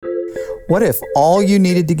What if all you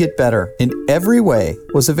needed to get better in every way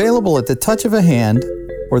was available at the touch of a hand,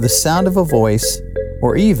 or the sound of a voice,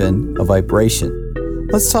 or even a vibration?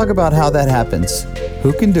 Let's talk about how that happens,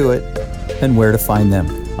 who can do it, and where to find them.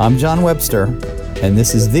 I'm John Webster, and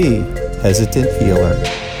this is The Hesitant Healer.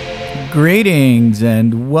 Greetings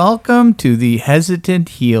and welcome to The Hesitant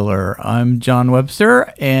Healer. I'm John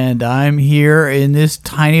Webster, and I'm here in this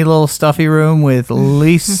tiny little stuffy room with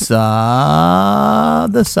Lisa,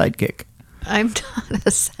 the sidekick. I'm not a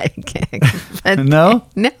sidekick. But No?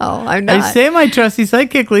 No, I'm not. I say my trusty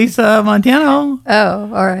sidekick, Lisa Montano.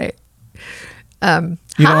 Oh, all right. You don't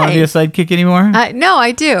want to be a sidekick anymore? No,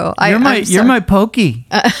 I do. You're my Pokey.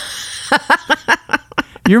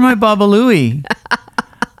 You're my Babalooey.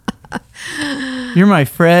 You're my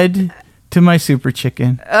Fred to my Super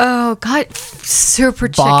Chicken. Oh, God. Super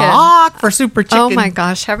Chicken. Bach for Super Chicken. Oh, my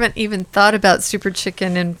gosh. Haven't even thought about Super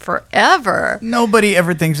Chicken in forever. Nobody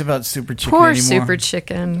ever thinks about Super Chicken Poor anymore. Super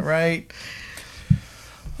Chicken. Right.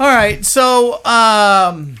 All right. So,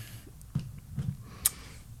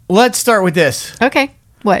 let's start with this. Okay.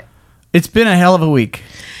 What? It's been a hell of a week.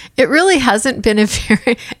 It really hasn't been a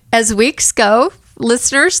very... As weeks go,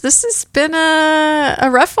 listeners, this has been a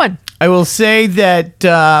rough one. I will say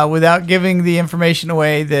that without giving the information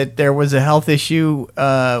away, that there was a health issue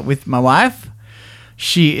with my wife.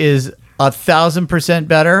 She is 1,000%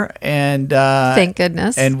 better, and Thank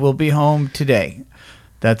goodness. And will be home today.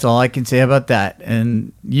 That's all I can say about that.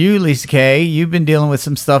 And you, LisaKay, you've been dealing with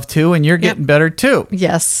some stuff too, and you're getting better too.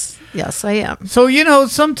 Yes, I am. So,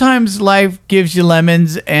 sometimes life gives you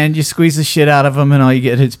lemons and you squeeze the shit out of them and all you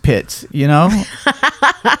get is pits,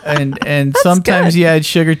 and sometimes good. you add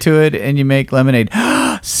sugar to it and you make lemonade.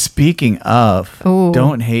 Speaking of, Ooh.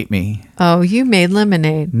 Don't hate me. Oh, you made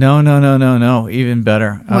lemonade. No. Even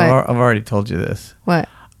better. What? I've already told you this. What?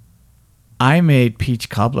 I made peach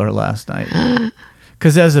cobbler last night.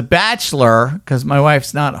 Because as a bachelor, because my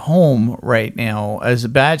wife's not home right now, as a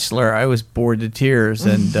bachelor, I was bored to tears,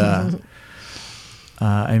 and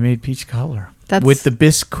I made peach cobbler with the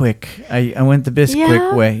Bisquick. I went the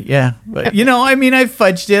Bisquick way, yeah. But I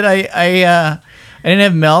fudged it. I didn't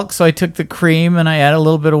have milk, so I took the cream and I added a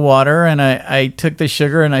little bit of water, and I took the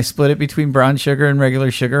sugar and I split it between brown sugar and regular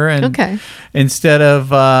sugar. And instead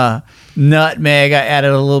of nutmeg, I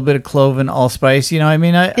added a little bit of clove and allspice. I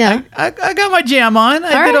got my jam on.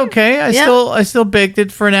 I did okay. I still baked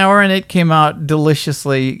it for an hour, and it came out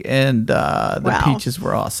deliciously, and the peaches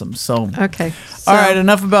were awesome. So okay. All right,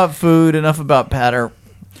 enough about food, enough about patter.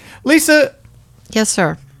 Lisa. Yes,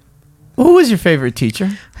 sir. Who was your favorite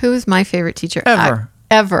teacher? Who was my favorite teacher?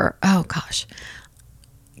 Ever. Oh, gosh.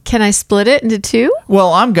 Can I split it into two?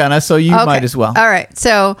 Well, I'm gonna, so you might as well. All right.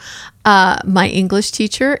 So my English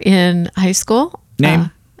teacher in high school. Name?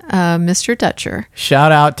 Mr. Deutcher.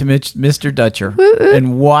 Shout out to Mr. Deutcher.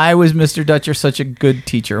 And why was Mr. Deutcher such a good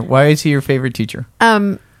teacher? Why is he your favorite teacher?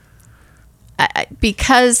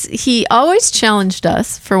 Because he always challenged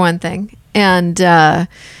us, for one thing. And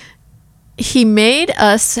he made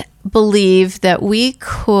us believe that we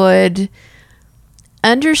could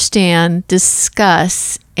understand,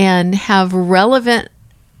 discuss, and have relevant,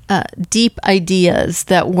 deep ideas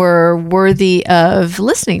that were worthy of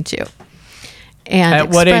listening to. And at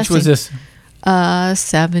what age was this?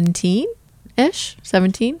 17-ish.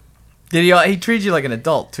 17. Did he treated you like an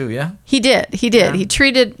adult too? Yeah. He did. Yeah. He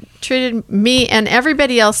treated me and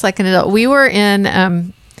everybody else like an adult. We were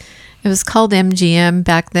in. It was called MGM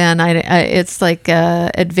back then. It's like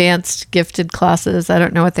advanced gifted classes. I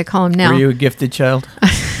don't know what they call them now. Were you a gifted child?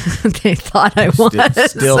 They thought I was.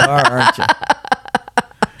 Still are, aren't you?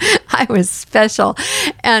 I was special.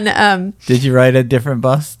 And did you ride a different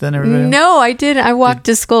bus than everybody else? No, I didn't. I walked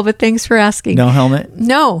to school, but thanks for asking. No helmet?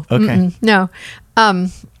 No. Okay. No.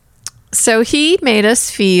 So he made us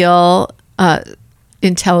feel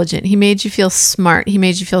intelligent. He made you feel smart. He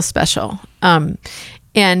made you feel special.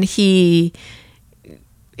 And he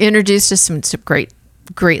introduced us to some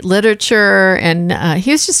great literature, and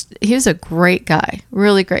he was a great guy,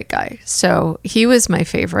 really great guy. So he was my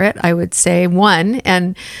favorite, I would say, one.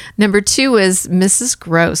 And number two was Mrs.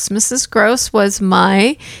 Gross. Mrs. Gross was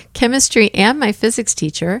my chemistry and my physics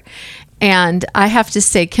teacher. And I have to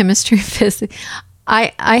say, chemistry and physics,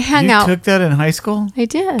 I hang out. You took that in high school? I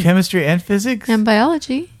did. Chemistry and physics? And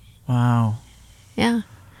biology. Wow. Yeah.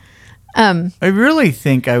 I really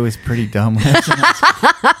think I was pretty dumb when I was in high school.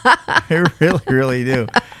 I really, really do.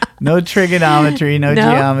 No trigonometry, no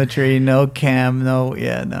geometry, no chem,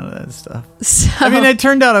 none of that stuff. So, I mean, it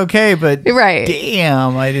turned out okay, but right.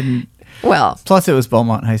 damn, I didn't. Well, Plus, it was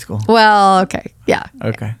Beaumont High School. well, okay. Yeah.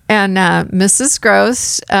 Okay. And Mrs.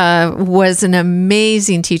 Gross was an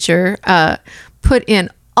amazing teacher, put in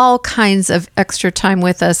all kinds of extra time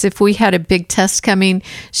with us. If we had a big test coming,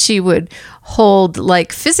 she would hold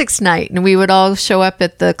like physics night, and we would all show up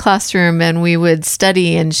at the classroom and we would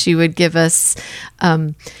study, and she would give us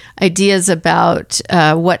ideas about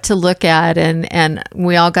what to look at, and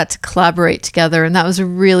we all got to collaborate together, and that was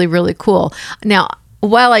really, really cool. Now,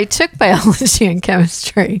 while I took biology and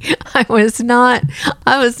chemistry, I was not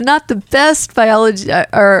the best biology,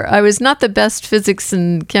 or I was not the best physics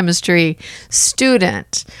and chemistry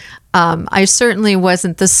student. I certainly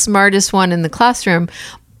wasn't the smartest one in the classroom,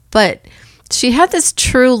 but she had this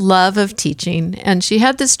true love of teaching, and she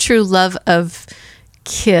had this true love of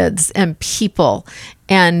kids and people.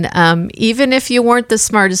 And even if you weren't the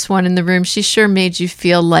smartest one in the room, she sure made you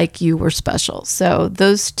feel like you were special. So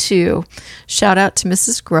those two, shout out to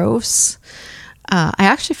Mrs. Gross. I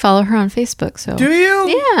actually follow her on Facebook. So do you?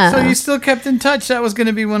 Yeah. So you still kept in touch? That was going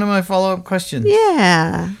to be one of my follow-up questions.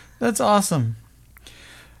 Yeah. That's awesome.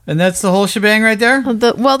 And that's the whole shebang right there?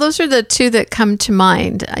 Well, those are the two that come to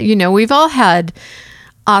mind. You know, we've all had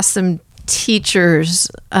awesome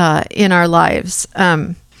teachers in our lives.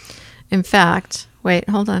 In fact, wait,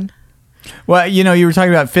 hold on. Well, you know, you were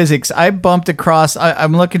talking about physics. I bumped across,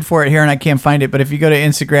 I'm looking for it here and I can't find it, but if you go to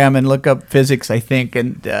Instagram and look up physics, I think,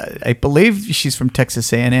 and I believe she's from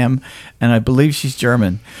Texas A&M, and I believe she's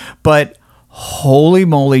German. But holy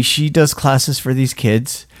moly, she does classes for these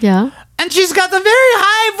kids. Yeah. And she's got the very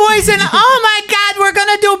high voice, and oh my God, we're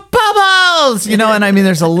going to do bubbles, you know, and I mean,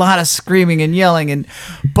 there's a lot of screaming and yelling,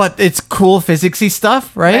 but it's cool physicsy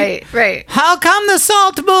stuff, right? Right. How come the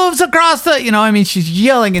salt moves across the, you know, I mean, she's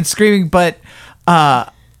yelling and screaming, but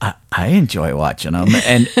I enjoy watching them.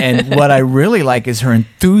 And what I really like is her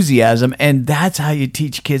enthusiasm, and that's how you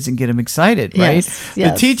teach kids and get them excited, right? Yes.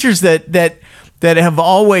 The teachers that have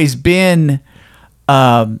always been,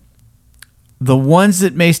 the ones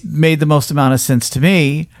that made the most amount of sense to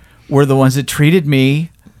me were the ones that treated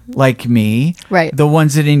me like me. Right. The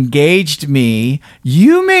ones that engaged me.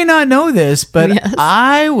 You may not know this, but Yes.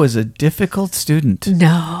 I was a difficult student.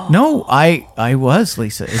 No, I was,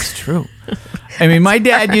 Lisa. It's true. I mean, my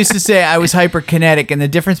dad used to say I was hyperkinetic, and the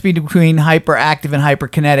difference between hyperactive and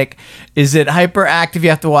hyperkinetic is that hyperactive, you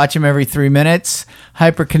have to watch them every 3 minutes.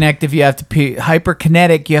 Hyperkinetic, you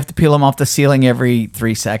have to peel them off the ceiling every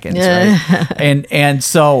 3 seconds, right? And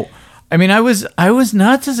so, I mean, I was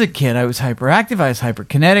nuts as a kid. I was hyperactive. I was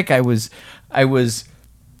hyperkinetic. I was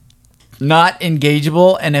not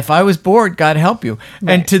engageable, and if I was bored, God help you.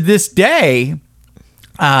 Right. And to this day,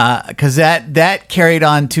 because that carried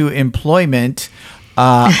on to employment.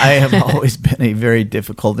 I have always been a very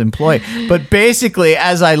difficult employee. But basically,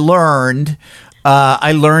 as I learned in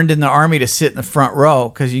the Army to sit in the front row,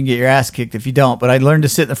 because you can get your ass kicked if you don't. But I learned to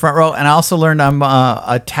sit in the front row, and I also learned I'm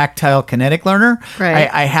a tactile kinetic learner. Right.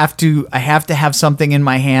 I have to have something in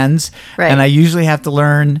my hands, right. And I usually have to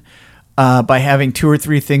learn by having 2 or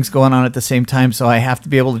 3 things going on at the same time. So I have to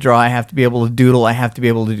be able to draw, I have to be able to doodle, I have to be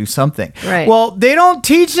able to do something. Right. Well, they don't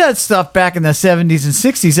teach that stuff back in the 70s and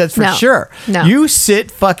 60s, that's for sure. No. You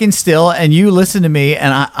sit fucking still and you listen to me,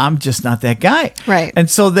 and I'm just not that guy. Right. And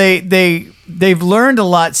so they've learned a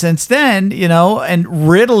lot since then, you know, and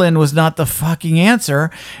Ritalin was not the fucking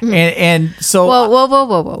answer. Mm-hmm. And so...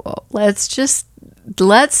 Whoa. Let's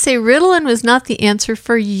say Ritalin was not the answer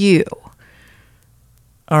for you.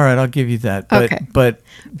 All right, I'll give you that. But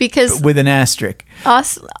because with an asterisk.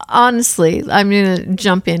 Honestly, I'm going to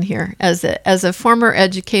jump in here as a former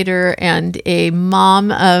educator and a mom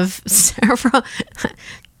of several,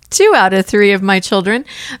 2 out of 3 of my children.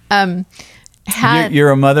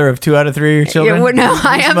 You're a mother of 2 out of 3 of your children? Yeah, no,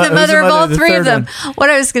 I am the mother of all 3 of them. What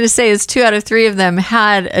I was going to say is 2 out of 3 of them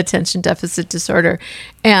had attention deficit disorder,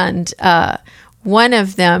 and one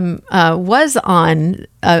of them was on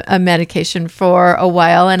a medication for a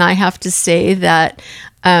while, and I have to say that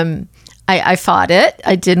I fought it.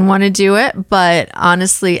 I didn't want to do it, but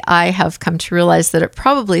honestly, I have come to realize that it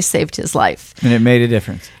probably saved his life. And it made a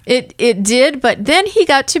difference. It did, but then he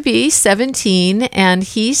got to be 17, and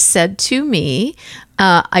he said to me,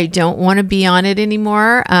 I don't want to be on it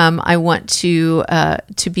anymore. I want to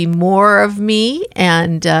be more of me.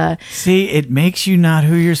 And see, it makes you not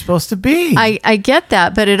who you're supposed to be. I get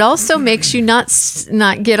that, but it also makes you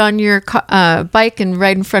not get on your bike and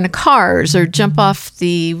ride in front of cars or jump off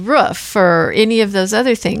the roof or any of those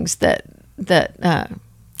other things that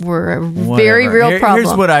were a very real problem.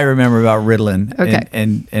 Here's what I remember about Ritalin okay.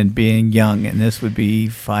 and being young, and this would be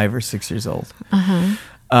 5 or 6 years old.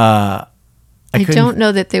 I don't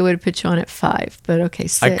know that they would have put you on at 5, but okay,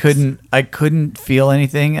 6. I couldn't feel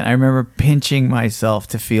anything, and I remember pinching myself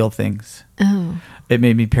to feel things. Oh. It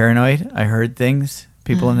made me paranoid. I heard things,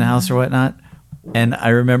 people in the house or whatnot, and I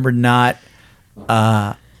remember not.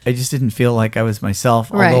 I just didn't feel like I was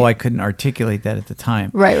myself, although I couldn't articulate that at the time.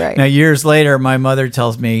 Right. Now, years later, my mother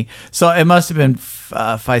tells me, so it must have been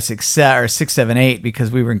 5, 6, 7, or 6, 7, 8, because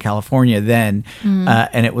we were in California then,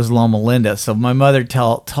 and it was Loma Linda. So my mother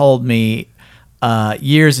told me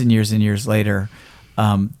years and years and years later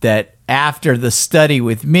that after the study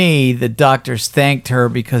with me, the doctors thanked her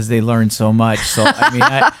because they learned so much. So, I mean,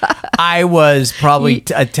 I was probably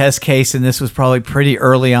a test case, and this was probably pretty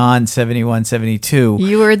early on, 71, 72.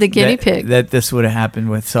 You were the guinea pig. That this would have happened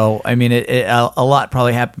with. So, I mean, a lot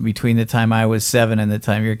probably happened between the time I was 7 and the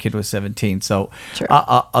time your kid was 17. So, sure.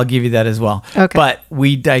 I'll give you that as well. Okay. But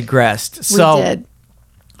we digressed. We did.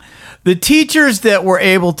 The teachers that were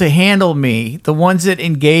able to handle me, the ones that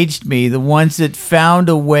engaged me, the ones that found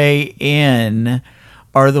a way in,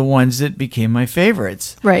 are the ones that became my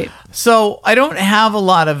favorites. Right. So I don't have a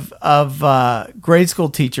lot of grade school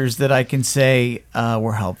teachers that I can say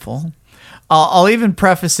were helpful. I'll even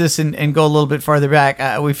preface this and go a little bit farther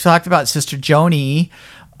back. We've talked about Sister Joni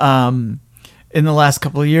in the last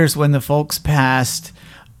couple of years. When the folks passed,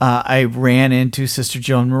 I ran into Sister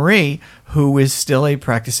Joan Marie, who is still a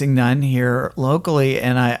practicing nun here locally,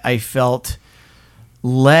 and I felt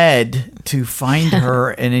led to find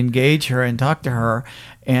her and engage her and talk to her.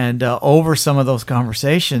 And over some of those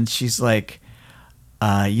conversations, she's like,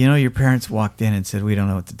 your parents walked in and said, we don't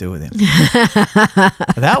know what to do with him.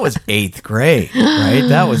 That was 8th grade, right?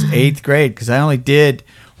 That was 8th grade, because I only did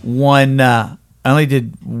one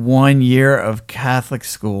year of Catholic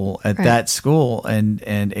school at that school, and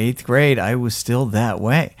 8th grade, I was still that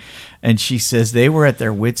way. And she says they were at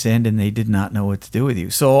their wits' end and they did not know what to do with you.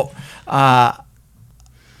 So I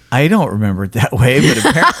don't remember it that way, but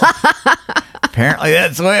apparently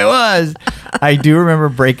that's the way it was. I do remember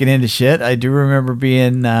breaking into shit. I do remember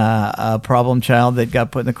being a problem child that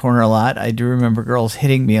got put in the corner a lot. I do remember girls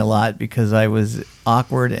hitting me a lot because I was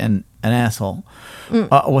awkward and an asshole.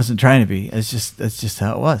 I wasn't trying to be. That's just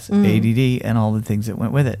how it was. ADD and all the things that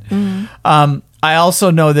went with it. I also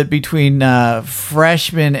know that between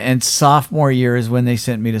freshman and sophomore years, when they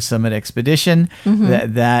sent me to Summit Expedition,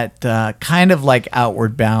 that kind of like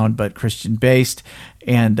Outward Bound, but Christian based,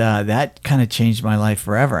 and that kind of changed my life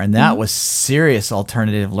forever. And that was serious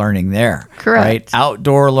alternative learning there. Correct. Right?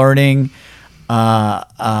 Outdoor learning,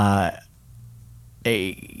 a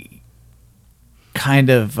kind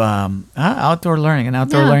of outdoor learning, an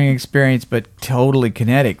outdoor learning experience, but totally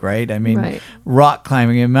kinetic, right? I mean, rock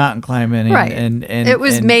climbing and mountain climbing, and it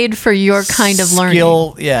was made for your kind of learning.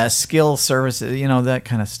 Skill services, that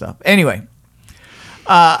kind of stuff. Anyway,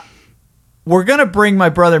 we're gonna bring my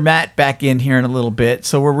brother Matt back in here in a little bit.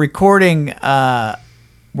 So we're recording.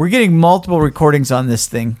 We're getting multiple recordings on this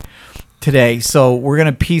thing today, so we're going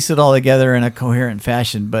to piece it all together in a coherent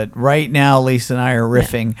fashion. But right now, Lisa and I are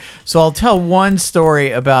riffing. So I'll tell one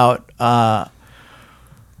story about one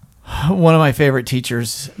of my favorite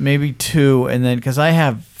teachers, maybe 2, and then because I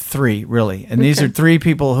have 3 really, and these are 3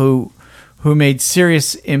 people who made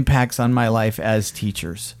serious impacts on my life as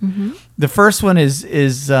teachers. The first one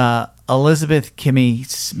is Elizabeth Kimmie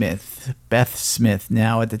Smith, Beth Smith.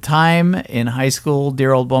 Now, at the time in high school,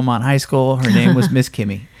 dear old Beaumont High School, her name was Miss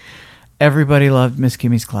Kimmie. Everybody loved Miss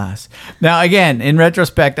Kimmie's class. Now, again, in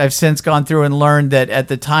retrospect, I've since gone through and learned that at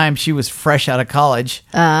the time she was fresh out of college.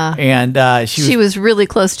 And she was really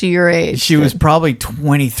close to your age. She was probably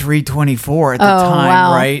 23, 24 at the time,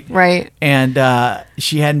 wow. right? Right. And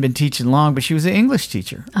she hadn't been teaching long, but she was an English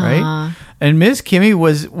teacher, right? And Miss Kimmie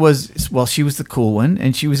was she was the cool one,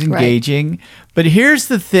 and she was engaging. Right. But here's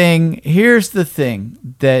the thing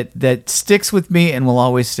that sticks with me and will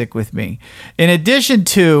always stick with me. In addition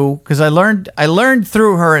to, because I learned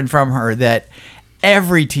through her and from her that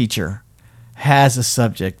every teacher has a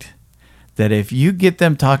subject that if you get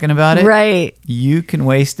them talking about it, right, you can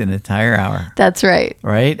waste an entire hour. That's right.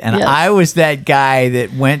 Right? And yes. I was that guy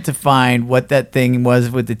that went to find what that thing was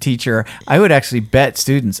with the teacher. I would actually bet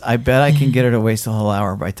students, I bet I can get her to waste a whole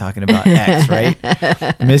hour by talking about X, right?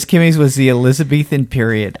 Miss Kimmie's was the Elizabethan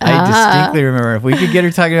period. I distinctly remember if we could get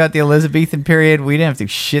her talking about the Elizabethan period, we didn't have to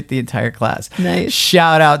shit the entire class. Nice.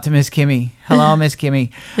 Shout out to Miss Kimmie. Hello, Miss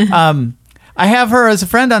Kimmie. I have her as a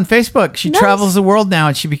friend on Facebook. She travels the world now,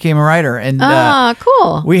 and she became a writer. And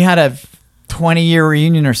cool. We had a 20-year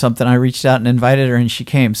reunion or something. I reached out and invited her, and she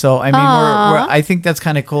came. So, I mean, I think that's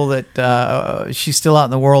kind of cool that she's still out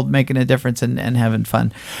in the world making a difference and having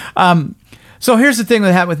fun. So here's the thing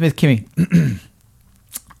that happened with Miss Kimmie.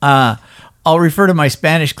 I'll refer to my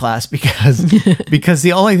Spanish class because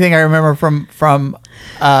the only thing I remember from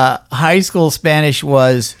high school Spanish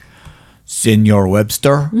was Senor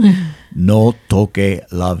Webster, no toque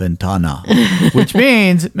la ventana, which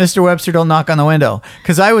means Mr. Webster, don't knock on the window.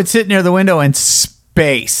 Because I would sit near the window and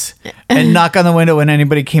space and knock on the window when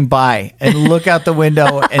anybody came by and look out the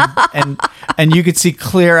window and you could see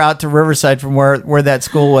clear out to Riverside from where that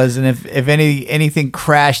school was. And if anything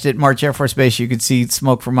crashed at March Air Force Base, you could see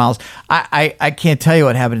smoke for miles. I can't tell you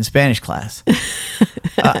what happened in Spanish class.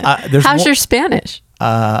 How's your Spanish?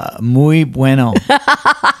 Muy bueno.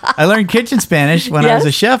 I learned kitchen Spanish when I was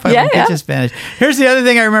a chef. I learned kitchen Spanish. Here's the other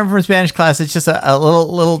thing I remember from Spanish class. It's just a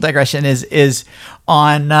little digression. Is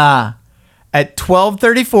on at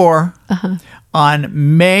 12:34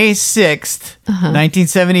 on May 6th,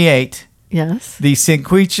 1978. Yes. The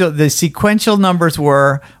sequential numbers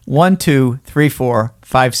were 1, 2, 3, 4,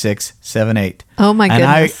 5, 6, 7, 8. Oh my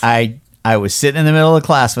goodness! And I was sitting in the middle of the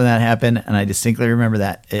class when that happened, and I distinctly remember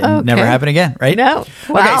that. It never happened again, right? No.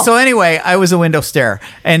 Wow. Okay, so anyway, I was a window stare.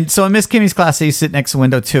 And so in Miss Kimmie's class, I used to sit next to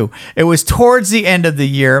window 2. It was towards the end of the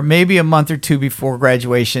year, maybe a month or two before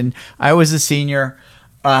graduation. I was a senior.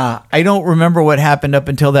 I don't remember what happened up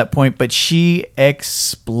until that point, but she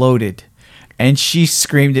exploded. And she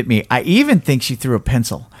screamed at me. I even think she threw a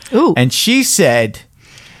pencil. Ooh. And she said,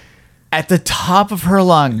 at the top of her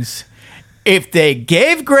lungs, if they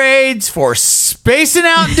gave grades for spacing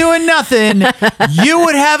out and doing nothing, you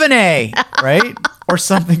would have an A, right? Or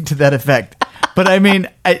something to that effect. But I mean,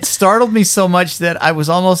 it startled me so much that I was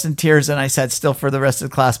almost in tears and I sat still for the rest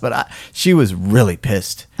of the class. But she was really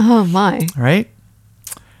pissed. Oh, my. Right?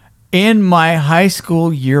 In my high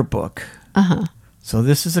school yearbook, so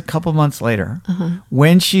this is a couple months later,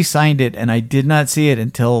 when she signed it, and I did not see it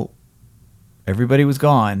until everybody was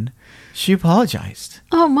gone, she apologized.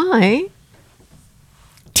 Oh, my.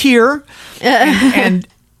 Tear. and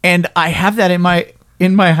I have that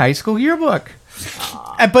in my high school yearbook.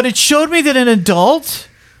 But it showed me that an adult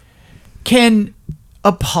can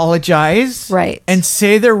apologize, right, and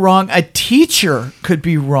say they're wrong. A teacher could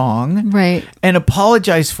be wrong, right, and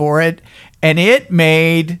apologize for it, and it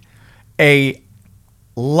made a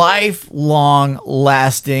lifelong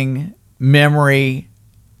lasting memory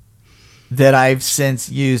that I've since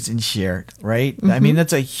used and shared, right? I mean,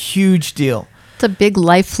 that's a huge deal. It's a big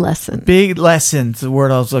life lesson. Big lesson's the word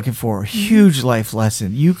I was looking for. Huge life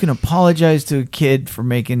lesson. You can apologize to a kid for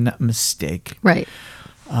making a mistake. Right.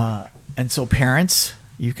 And so parents,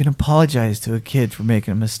 you can apologize to a kid for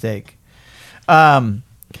making a mistake.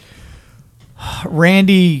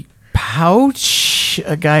 Randy Pouch,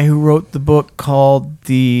 a guy who wrote the book called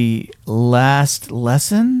The Last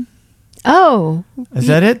Lesson. Oh. Is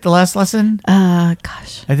that it? The Last Lesson?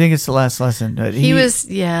 Gosh. I think it's The Last Lesson. He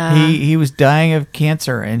was dying of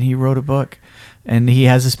cancer, and he wrote a book. And he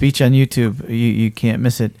has a speech on YouTube. You can't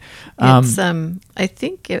miss it. It's I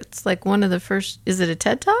think it's like one of the first. Is it a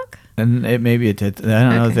TED Talk? And it may be a TED. I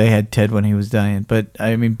don't know if they had TED when he was dying, but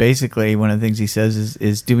I mean, basically, one of the things he says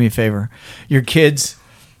is do me a favor. Your kids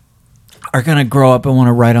are gonna grow up and want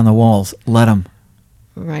to write on the walls. Let them.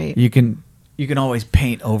 Right. You can always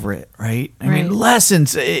paint over it, right? I mean,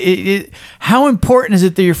 lessons. How important is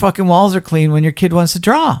it that your fucking walls are clean when your kid wants to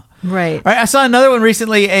draw? Right. I saw another one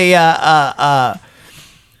recently.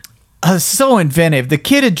 So inventive. The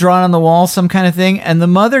kid had drawn on the wall some kind of thing, and the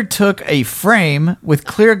mother took a frame with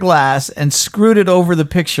clear glass and screwed it over the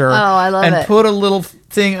picture. Oh, I love it. And put a little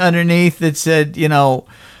thing underneath that said,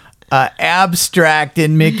 abstract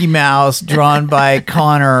in Mickey Mouse, drawn by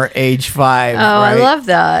Connor, age 5. Oh, right? I love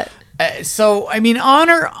that. So, I mean,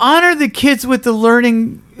 honor the kids with the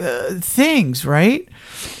learning things, right?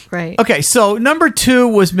 Right. Okay, so number 2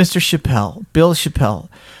 was Mr. Chappel, Bill Chappel.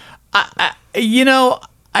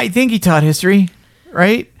 I think he taught history,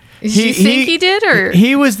 right? You think he did, or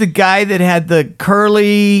he was the guy that had the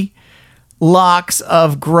curly locks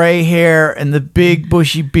of gray hair and the big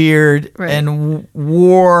bushy beard, right, and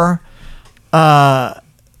wore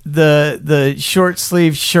the short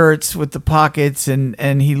sleeve shirts with the pockets,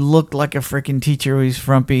 and he looked like a freaking teacher when he was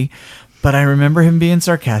frumpy. But I remember him being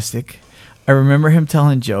sarcastic. I remember him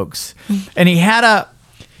telling jokes, and he had a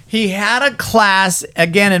class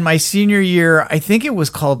again in my senior year. I think it was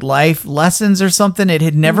called Life Lessons or something. It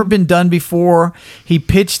had never been done before. He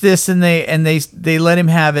pitched this, and they let him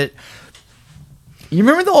have it. You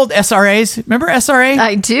remember the old SRAs? Remember SRA?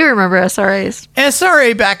 I do remember SRAs.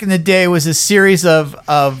 SRA back in the day was a series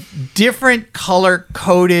of different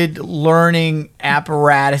color-coded learning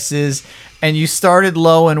apparatuses, and you started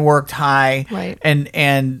low and worked high. Right.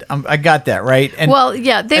 And I got that, right? And well,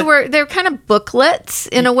 yeah, they're kind of booklets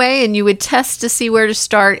in a way, and you would test to see where to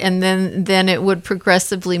start, and then it would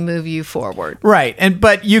progressively move you forward. Right.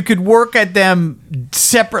 But you could work at them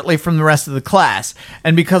separately from the rest of the class.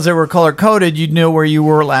 And because they were color coded, you'd know where you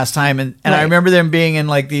were last time. And I remember them being in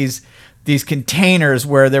like these containers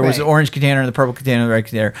where there was an orange container and the purple container and the red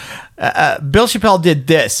container. Bill Chappel did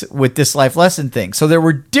this with this life lesson thing. So there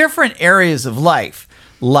were different areas of life,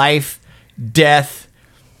 death,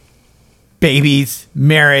 babies,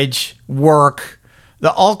 marriage, work,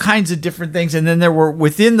 all kinds of different things. And then there were,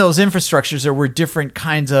 within those infrastructures, there were different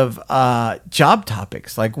kinds of job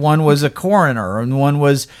topics. Like one was a coroner, and one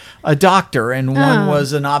was a doctor, and one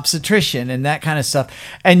was an obstetrician, and that kind of stuff.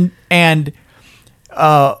 And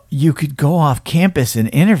you could go off campus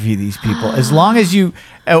and interview these people as long as you.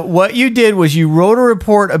 What you did was you wrote a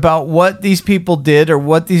report about what these people did or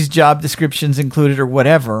what these job descriptions included or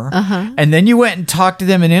whatever, and then you went and talked to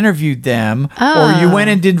them and interviewed them, or you went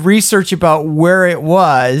and did research about where it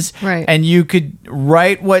was, and you could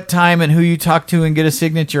write what time and who you talked to and get a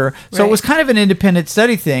signature. So it was kind of an independent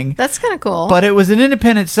study thing. That's kind of cool. But it was an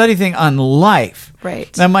independent study thing on life.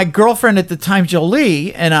 Right. Now, my girlfriend at the time,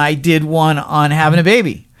 Jolie, and I did one on having a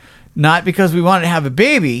baby. Not because we wanted to have a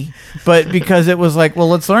baby, but because it was like, well,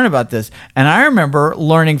 let's learn about this. And I remember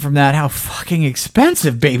learning from that how fucking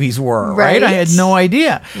expensive babies were, right? I had no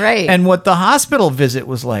idea. Right. And what the hospital visit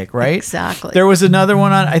was like, right? Exactly. There was another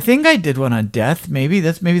one on, I think I did one on death. Maybe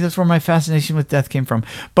that's where my fascination with death came from.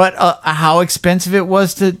 But how expensive it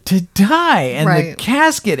was to die, and the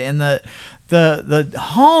casket, and the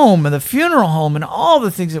home and the funeral home and all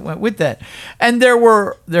the things that went with that. And there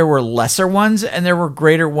were lesser ones and there were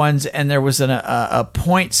greater ones, and there was a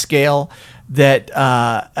point scale that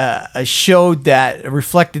showed that,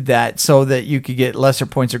 reflected that, so that you could get lesser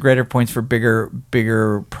points or greater points for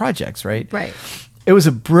bigger projects, right? Right. It was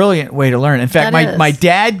a brilliant way to learn. In fact, my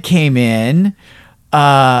dad came in,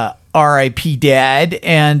 R.I.P. Dad,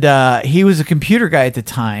 and he was a computer guy at the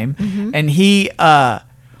time, and he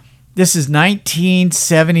this is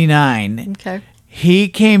 1979. Okay. He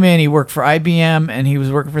came in, he worked for IBM, and he was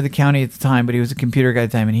working for the county at the time, but he was a computer guy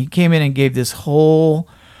at the time. And he came in and gave this whole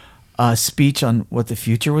speech on what the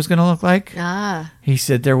future was going to look like. He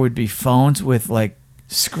said there would be phones with like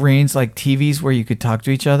screens like TVs where you could talk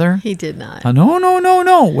to each other. He did not.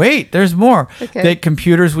 No. Wait, there's more. Okay. That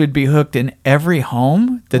computers would be hooked in every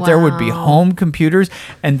home, that there would be home computers,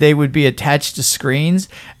 and they would be attached to screens,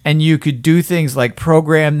 and you could do things like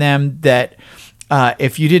program them that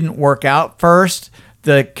if you didn't work out first,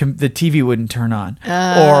 the TV wouldn't turn on.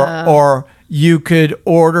 Or you could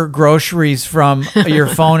order groceries from your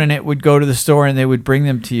phone and it would go to the store and they would bring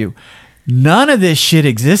them to you. None of this shit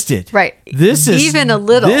existed. Right. This is even a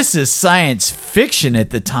little. This is science fiction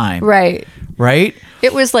at the time. Right. Right.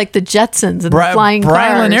 It was like the Jetsons and the flying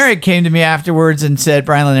Brian cars. Lanieri came to me afterwards and said,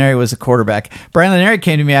 Brian Lanieri was a quarterback. Brian Lanieri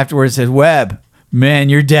came to me afterwards and said, Webb, man,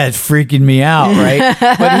 your dad's freaking me out, right?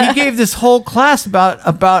 But he gave this whole class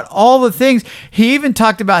about all the things. He even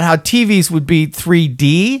talked about how TVs would be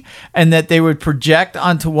 3D and that they would project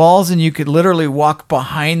onto walls and you could literally walk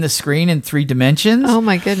behind the screen in 3 dimensions. Oh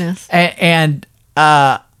my goodness. And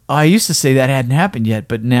I used to say that hadn't happened yet,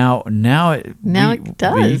 but now it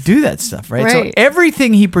does. We do that stuff, right? So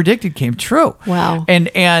everything he predicted came true. Wow. And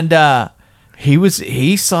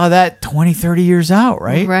he saw that 20, 30 years out,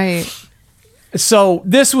 right? Right. So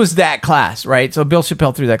this was that class, right? So Bill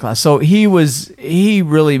Chappel threw that class. So he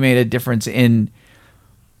really made a difference in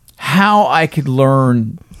how I could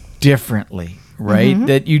learn differently, right? Mm-hmm.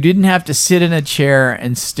 That you didn't have to sit in a chair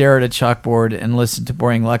and stare at a chalkboard and listen to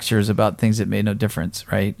boring lectures about things that made no difference,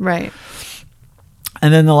 right? Right.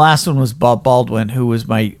 And then the last one was Bob Baldwin, who was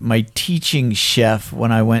my teaching chef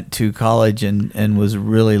when I went to college and was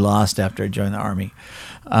really lost after I joined the Army.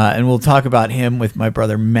 And we'll talk about him with my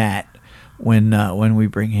brother Matt when we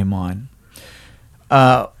bring him on.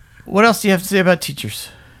 What else do you have to say about teachers?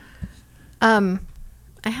 I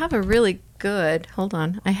have a really good. Hold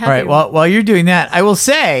on. All right. Well, while you're doing that, I will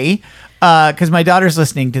say, because my daughter's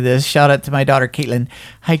listening to this. Shout out to my daughter Caitlin.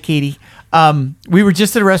 Hi, Katie. We were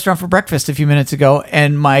just at a restaurant for breakfast a few minutes ago,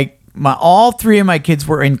 and my all 3 of my kids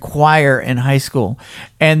were in choir in high school,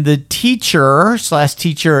 and the teachers,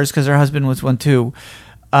 because her husband was one too,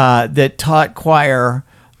 that taught choir.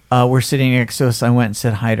 We're sitting next to us. I went and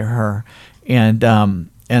said hi to her, and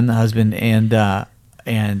the husband,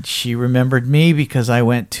 and she remembered me because I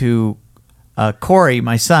went to Corey,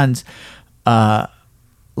 my son's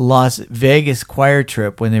Las Vegas choir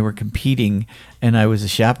trip when they were competing, and I was a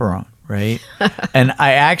chaperone, right? And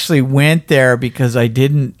I actually went there because I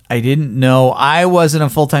didn't know. I wasn't a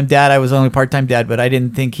full-time dad. I was only part-time dad, but I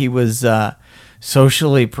didn't think he was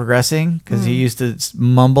socially progressing because he used to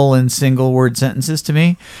mumble in single word sentences to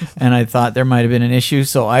me, and I thought there might have been an issue.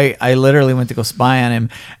 So I literally went to go spy on him.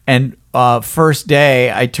 And first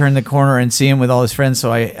day, I turned the corner and see him with all his friends,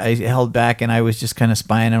 so I held back, and I was just kind of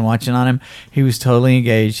spying and watching on him. He was totally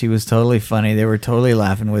engaged. He was totally funny. They were totally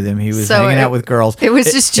laughing with him. He was hanging out with girls. It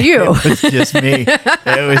was just you. It was just me.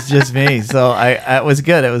 It was just me. So it was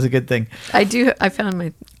good. It was a good thing. I found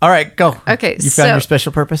my... All right, go. Okay, You found your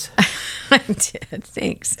special purpose? I did.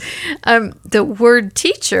 Thanks. The word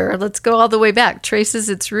teacher, let's go all the way back, traces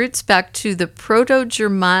its roots back to the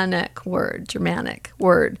Proto-Germanic word.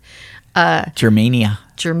 Germania.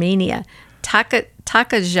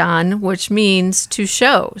 Takajan, which means to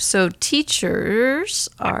show. So teachers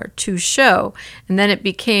are to show. And then it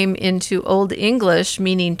became into Old English,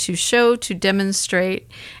 meaning to show, to demonstrate,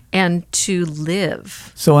 and to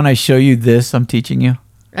live. So when I show you this, I'm teaching you?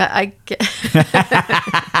 I get...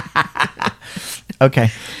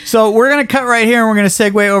 Okay. So we're going to cut right here, and we're going to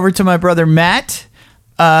segue over to my brother, Matt.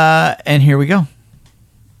 And here we go.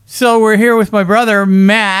 So we're here with my brother,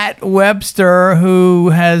 Matt Webster, who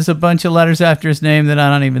has a bunch of letters after his name that I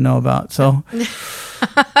don't even know about. So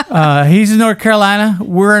he's in North Carolina.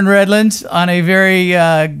 We're in Redlands on a very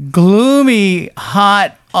gloomy,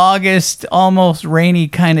 hot August, almost rainy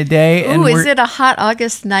kind of day. Ooh, is it a hot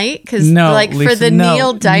August night? Because Lisa, for the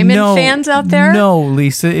Neil Diamond fans out there? No,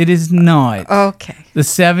 Lisa, it is not. Okay. The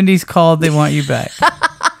 70s called. They want you back.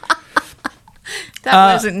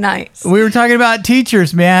 That wasn't nice. We were talking about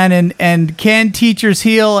teachers, man, and can teachers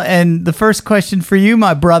heal? And the first question for you,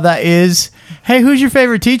 my brother, is, hey, who's your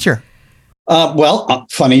favorite teacher?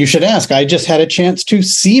 Funny you should ask. I just had a chance to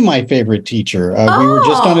see my favorite teacher. We were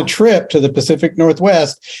just on a trip to the Pacific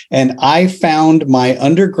Northwest, and I found my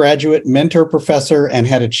undergraduate mentor professor and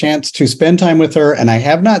had a chance to spend time with her, and I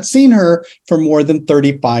have not seen her for more than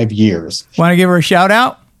 35 years. Want to give her a shout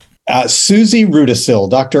out? Susie Rudisill,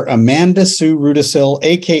 Dr. Amanda Sue Rudisill,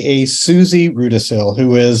 a.k.a. Susie Rudisill,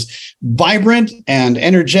 who is vibrant and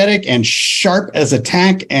energetic and sharp as a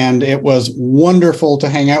tack, and it was wonderful to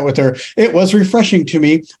hang out with her. It was refreshing to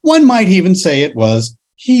me. One might even say it was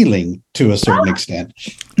healing to a certain extent.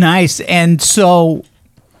 Nice. And so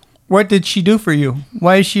what did she do for you?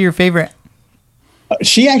 Why is she your favorite?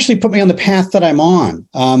 She actually put me on the path that I'm on.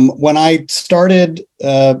 When I started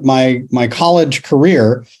my college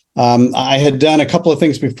career, I had done a couple of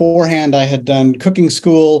things beforehand. I had done cooking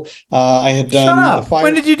school. I had done. Shut up.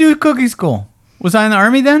 When did you do cooking school? Was I in the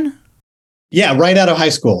Army then? Yeah, right out of high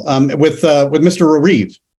school. With Mr.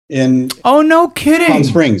 Reeve in. Oh, no kidding! Palm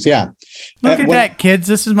Springs. Yeah. Look at that, kids.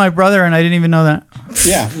 This is my brother, and I didn't even know that.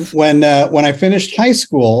 Yeah. When I finished high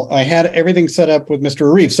school, I had everything set up with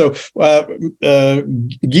Mr. Reeve. So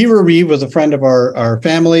Guy Reeve was a friend of our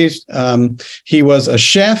family's. He was a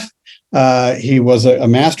chef. He was a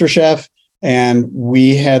master chef, and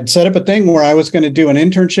we had set up a thing where I was going to do an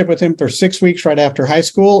internship with him for 6 weeks right after high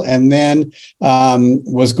school, and then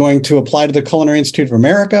was going to apply to the Culinary Institute of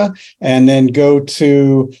America and then go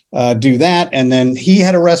to do that. And then he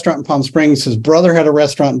had a restaurant in Palm Springs. His brother had a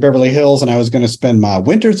restaurant in Beverly Hills, and I was going to spend my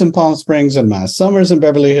winters in Palm Springs and my summers in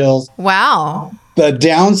Beverly Hills. Wow. The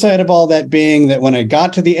downside of all that being that when I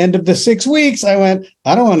got to the end of the 6 weeks, I went,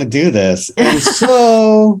 I don't want to do this. And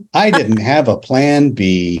so I didn't have a plan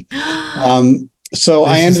B. So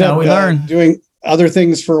I ended up doing other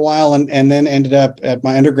things for a while and then ended up at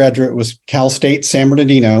my undergraduate was Cal State San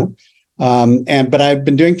Bernardino. But I've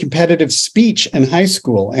been doing competitive speech in high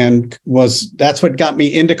school that's what got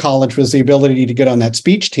me into college was the ability to get on that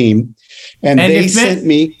speech team. And they sent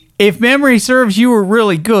me. If memory serves, you were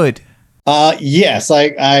really good. Yes,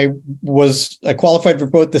 I qualified for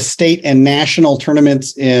both the state and national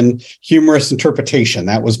tournaments in humorous interpretation.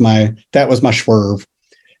 That was my swerve.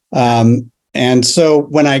 And so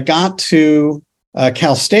when I got to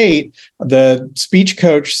Cal State, the speech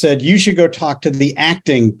coach said, you should go talk to the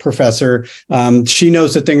acting professor. She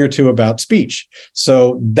knows a thing or two about speech.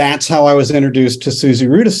 So that's how I was introduced to Susie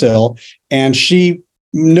Rudisill. And she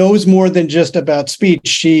knows more than just about speech.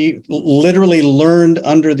 She literally learned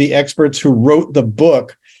under the experts who wrote the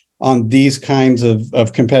book on these kinds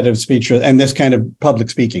of competitive speech and this kind of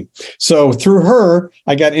public speaking. So through her,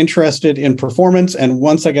 I got interested in performance. And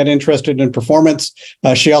once I got interested in performance,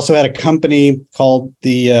 she also had a company called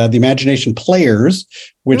the Imagination Players,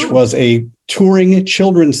 which was a touring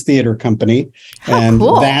children's theater company. And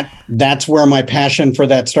cool. that's where my passion for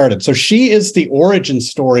that started. So she is the origin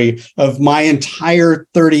story of my entire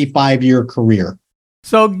 35-year career.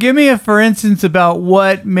 So give me a for instance about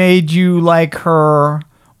what made you like her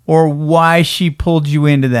or why she pulled you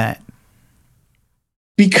into that.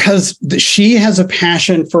 Because she has a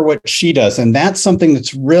passion for what she does. And that's something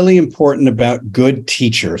that's really important about good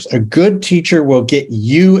teachers. A good teacher will get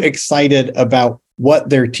you excited about what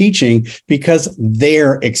they're teaching because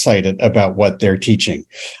they're excited about what they're teaching.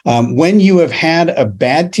 When you have had a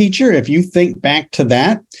bad teacher, if you think back to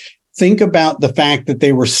that, think about the fact that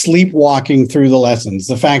they were sleepwalking through the lessons,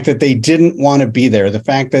 the fact that they didn't want to be there, the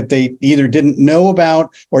fact that they either didn't know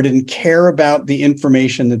about or didn't care about the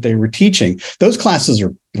information that they were teaching. Those classes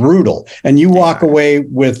are brutal, and you walk away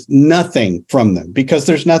with nothing from them because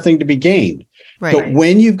there's nothing to be gained. Right. But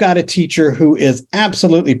when you've got a teacher who is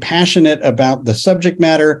absolutely passionate about the subject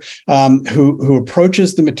matter, who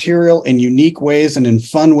approaches the material in unique ways and in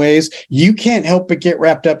fun ways, you can't help but get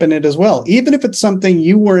wrapped up in it as well, even if it's something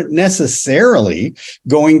you weren't necessarily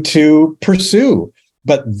going to pursue.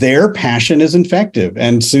 But their passion is infective,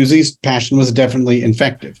 and Susie's passion was definitely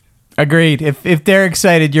infective. Agreed. If they're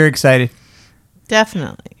excited, you're excited.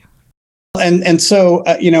 Definitely. And so,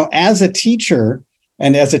 as a teacher,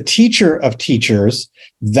 and as a teacher of teachers,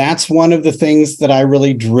 that's one of the things that I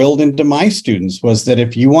really drilled into my students was that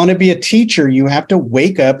if you want to be a teacher, you have to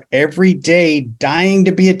wake up every day dying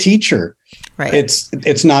to be a teacher. Right.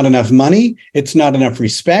 It's not enough money. It's not enough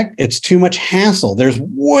respect. It's too much hassle. There's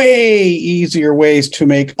way easier ways to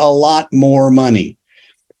make a lot more money.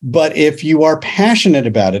 But if you are passionate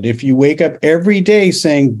about it, if you wake up every day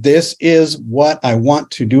saying, this is what I want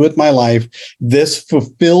to do with my life, this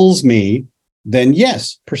fulfills me, then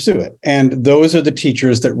yes, pursue it. And those are the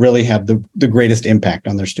teachers that really have the greatest impact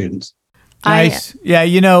on their students. Nice.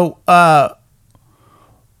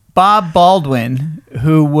 Bob Baldwin,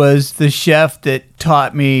 who was the chef that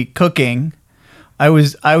taught me cooking, I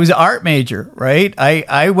was an art major, right?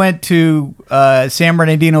 I went to San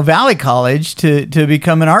Bernardino Valley College to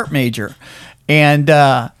become an art major. And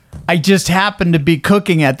I just happened to be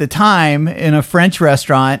cooking at the time in a French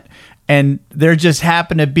restaurant. And there just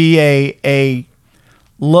happened to be a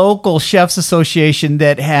local chefs association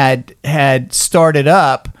that had started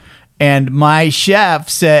up, and my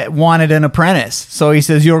chef wanted an apprentice. So he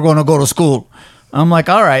says, "You're going to go to school." I'm like,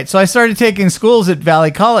 "All right." So I started taking schools at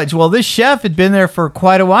Valley College. Well, this chef had been there for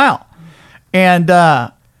quite a while, and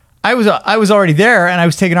I was already there, and I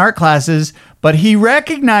was taking art classes. But he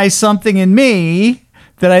recognized something in me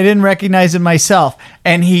that I didn't recognize in myself.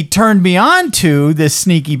 And he turned me on to, this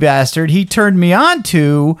sneaky bastard, he turned me on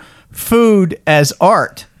to food as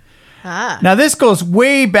art. Now, this goes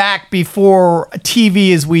way back before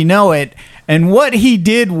TV as we know it. And what he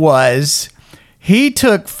did was he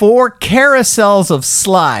took 4 carousels of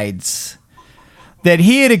slides that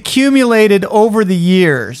he had accumulated over the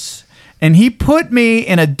years, and he put me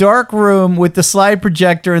in a dark room with the slide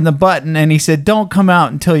projector and the button, and he said, "Don't come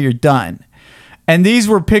out until you're done." And these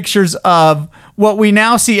were pictures of what we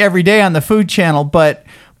now see every day on the Food Channel, but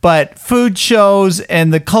food shows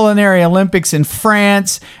and the Culinary Olympics in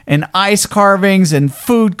France, and ice carvings and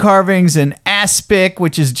food carvings and aspic,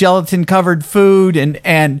 which is gelatin-covered food,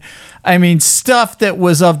 and I mean, stuff that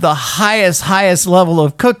was of the highest level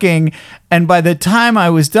of cooking. And by the time I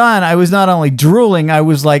was done, I was not only drooling, I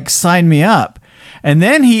was like, sign me up. And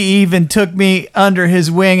then he even took me under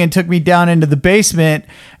his wing and took me down into the basement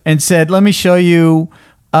and said, "Let me show you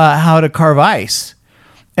how to carve ice."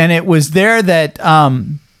 And it was there that, I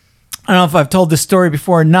don't know if I've told this story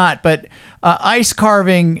before or not, but ice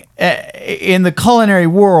carving in the culinary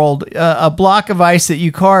world, a block of ice that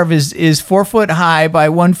you carve is 4 foot high by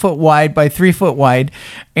 1 foot wide by 3 foot wide.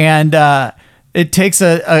 And it takes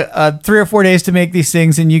a 3 or 4 days to make these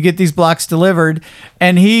things, and you get these blocks delivered.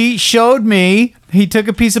 And he showed me, he took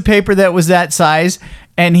a piece of paper that was that size,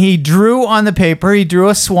 and he drew on the paper. He drew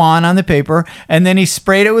a swan on the paper, and then he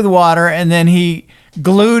sprayed it with water, and then he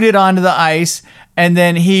glued it onto the ice, and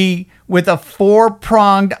then he, with a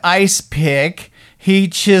 4-pronged ice pick, he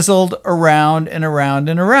chiseled around and around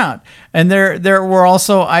and around. And there were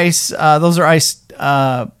also ice, those are ice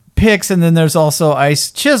picks, and then there's also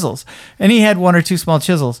ice chisels. And he had 1 or 2 small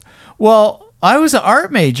chisels. Well, I was an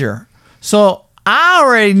art major, so I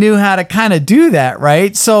already knew how to kind of do that,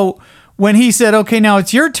 right? So when he said, "Okay, now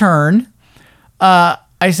it's your turn," I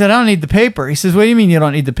said, "I don't need the paper." He says, "What do you mean you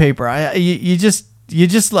don't need the paper? You just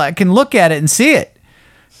can look at it and see it."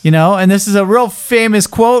 And this is a real famous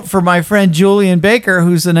quote for my friend Julian Baker,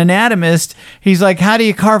 who's an anatomist. He's like, "How do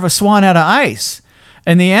you carve a swan out of ice?"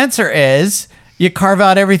 And the answer is, you carve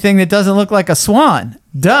out everything that doesn't look like a swan.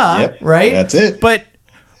 Duh, yep, right? That's it. But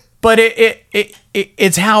but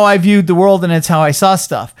it's how I viewed the world and it's how I saw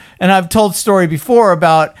stuff. And I've told story before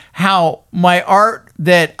about how my art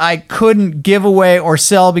that I couldn't give away or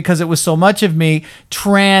sell because it was so much of me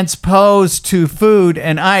transposed to food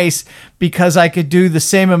and ice, because I could do the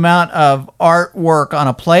same amount of artwork on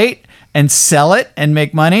a plate and sell it and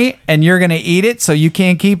make money, and you're going to eat it, so you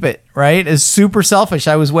can't keep it, right? It's super selfish.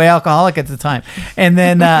 I was way alcoholic at the time. And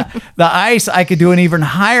then the ice, I could do an even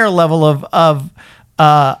higher level of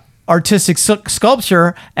artistic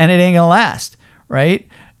sculpture, and it ain't going to last, right?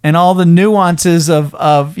 And all the nuances of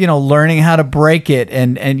learning how to break it,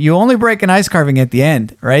 and you only break an ice carving at the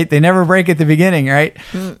end, right? They never break at the beginning, right?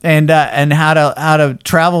 And how to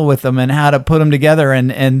travel with them and how to put them together,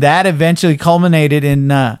 and that eventually culminated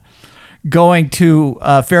in going to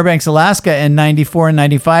Fairbanks, Alaska in '94 and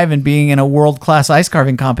 '95, and being in a world-class ice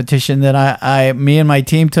carving competition that me and my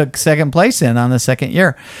team took second place in on the second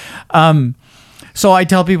year. So I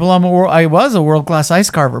tell people I was a world-class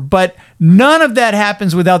ice carver, but none of that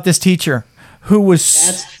happens without this teacher who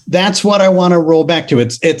was. That's what I want to roll back to.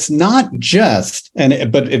 It's not just,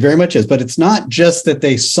 but it very much is, but it's not just that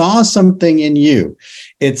they saw something in you.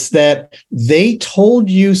 It's that they told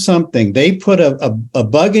you something. They put a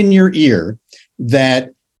bug in your ear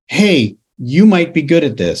that, hey, you might be good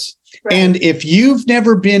at this. Right. And if you've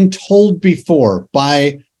never been told before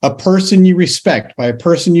by a person you respect, by a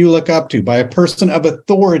person you look up to, by a person of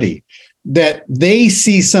authority, that they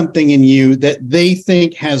see something in you that they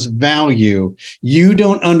think has value, you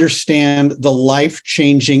don't understand the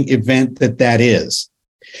life-changing event that is.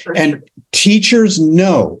 And teachers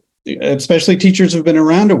know, especially teachers who've been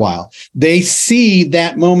around a while, they see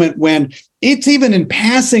that moment when it's even in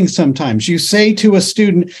passing sometimes. You say to a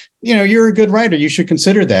student, you're a good writer, you should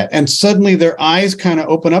consider that. And suddenly their eyes kind of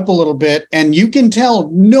open up a little bit, and you can tell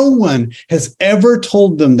no one has ever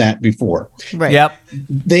told them that before. Right. Yep.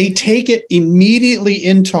 They take it immediately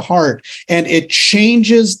into heart, and it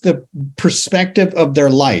changes the perspective of their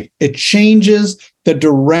life. It changes the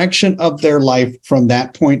direction of their life from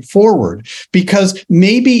that point forward, because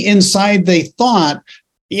maybe inside they thought,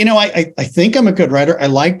 I think I'm a good writer. I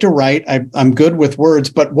like to write. I'm good with words,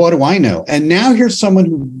 but what do I know? And now here's someone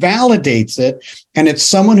who validates it. And it's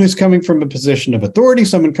someone who's coming from a position of authority,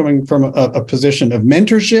 someone coming from a position of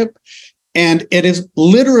mentorship. And it is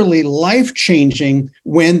literally life-changing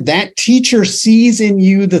when that teacher sees in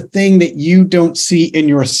you the thing that you don't see in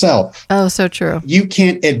yourself. Oh, so true. You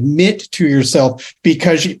can't admit to yourself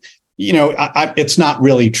because it's not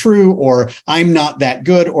really true, or I'm not that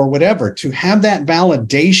good, or whatever. To have that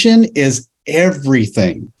validation is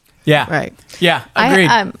everything. Yeah. Right. Yeah. Agreed.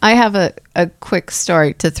 I have a quick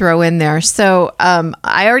story to throw in there. So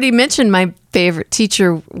I already mentioned my favorite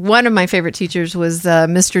teacher. One of my favorite teachers was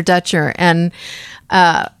Mr. Deutcher. And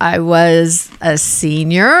I was a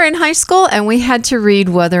senior in high school, and we had to read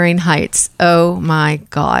Wuthering Heights. Oh, my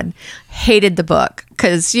God. Hated the book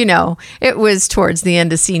because, it was towards the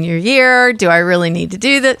end of senior year. Do I really need to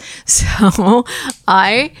do that? So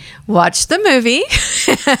I watched the movie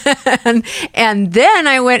and then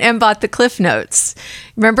I went and bought the Cliff Notes.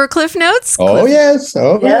 Remember Cliff Notes? Oh, yes.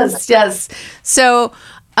 Oh, yes. So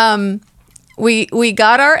we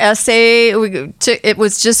got our essay. It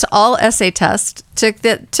was just all essay test. Took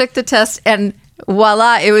the test, and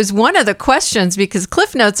voila, it was one of the questions, because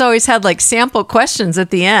Cliff Notes always had like sample questions at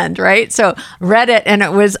the end, right? So read it, and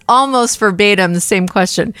it was almost verbatim the same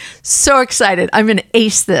question. So excited. I'm going to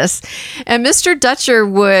ace this. And Mr. Deutcher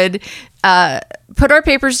would put our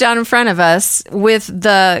papers down in front of us with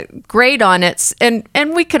the grade on it, and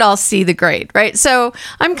we could all see the grade, right? So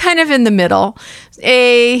I'm kind of in the middle,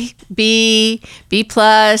 A, B, B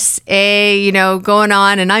plus, A, going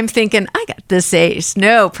on, and I'm thinking, I got this ace,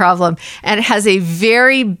 no problem. And it has a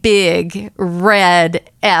very big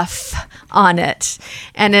red F on it,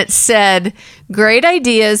 and it said, great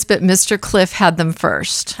ideas, but Mr. Cliff had them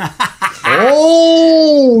first.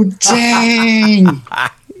 Oh, dang.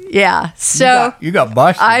 Yeah. So you got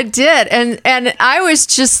busted. I did. And I was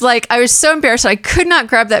just like, I was so embarrassed. I could not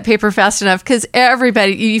grab that paper fast enough because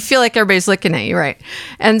you feel like everybody's looking at you, right?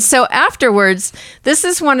 And so afterwards, this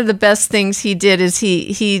is one of the best things he did is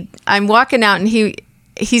I'm walking out, and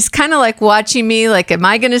he's kind of like watching me, like, am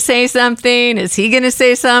I going to say something? Is he going to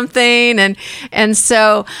say something? And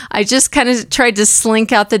so I just kind of tried to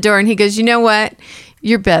slink out the door, and he goes, you know what?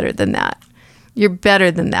 You're better than that. You're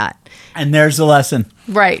better than that. And there's the lesson.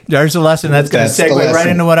 Right. There's the lesson. That's going to segue right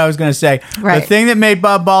into what I was going to say. Right. The thing that made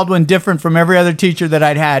Bob Baldwin different from every other teacher that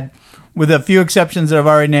I'd had, with a few exceptions that I've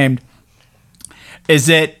already named, is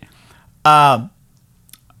that I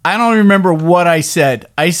don't remember what I said.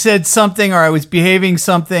 I said something, or I was behaving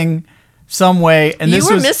something some way. And you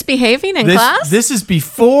were misbehaving in class? This is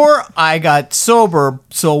before I got sober,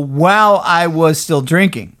 so while I was still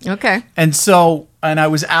drinking. Okay. And I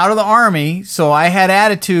was out of the Army, so I had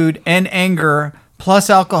attitude and anger plus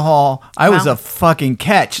alcohol. I was a fucking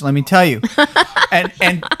catch, let me tell you.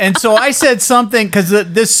 and so I said something, because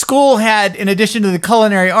this school had, in addition to the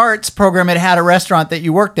culinary arts program, it had a restaurant that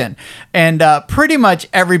you worked in. And pretty much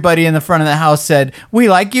everybody in the front of the house said, we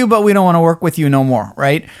like you, but we don't want to work with you no more,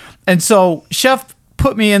 right? And so Chef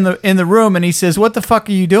put me in the room, and he says, what the fuck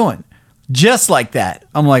are you doing? Just like that.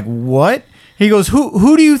 I'm like, what? He goes,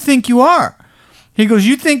 who do you think you are? He goes,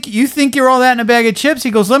 you think you're all that in a bag of chips?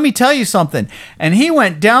 He goes, let me tell you something. And he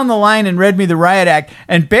went down the line and read me the riot act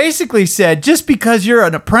and basically said, just because you're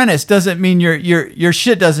an apprentice doesn't mean your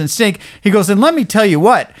shit doesn't stink. He goes, and let me tell you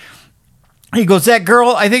what. He goes, that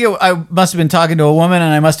girl, I must have been talking to a woman,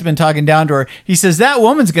 and I must have been talking down to her. He says, that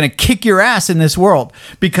woman's going to kick your ass in this world,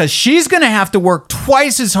 because she's going to have to work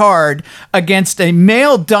twice as hard against a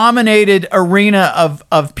male-dominated arena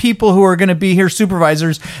of people who are going to be her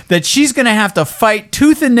supervisors, that she's going to have to fight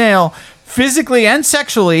tooth and nail, physically and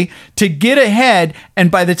sexually, to get ahead.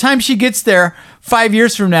 And by the time she gets there 5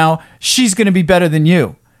 years from now, she's going to be better than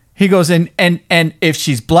you. He goes, and if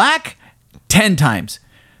she's black, 10 times.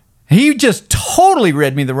 He just totally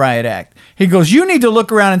read me the riot act. He goes, you need to look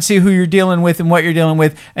around and see who you're dealing with and what you're dealing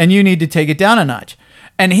with, and you need to take it down a notch.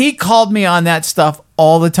 And he called me on that stuff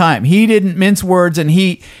all the time. He didn't mince words, and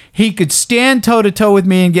he could stand toe-to-toe with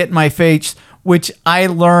me and get in my face, which I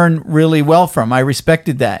learned really well from. I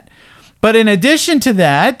respected that. But in addition to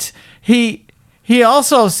that, he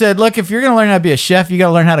also said, look, if you're going to learn how to be a chef, you got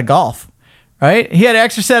to learn how to golf. Right? He had an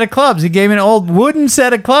extra set of clubs. He gave me an old wooden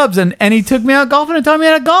set of clubs, and he took me out golfing and taught me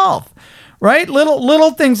how to golf. Right?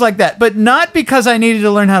 Little things like that. But not because I needed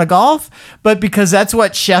to learn how to golf, but because that's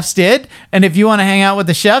what chefs did. And if you want to hang out with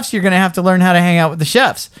the chefs, you're going to have to learn how to hang out with the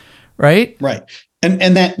chefs. Right? Right.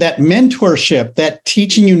 And that mentorship, that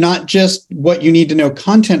teaching you not just what you need to know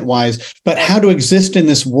content-wise, but how to exist in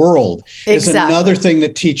this world is another thing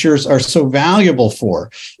that teachers are so valuable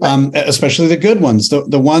for, especially the good ones,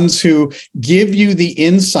 the ones who give you the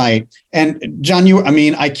insight. And John,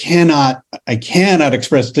 I cannot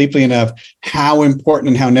express deeply enough how important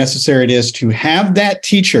and how necessary it is to have that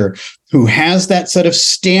teacher who has that set of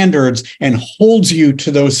standards and holds you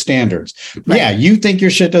to those standards. Right. Yeah, you think your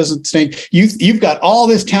shit doesn't stink. You've got all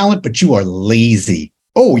this talent, but you are lazy.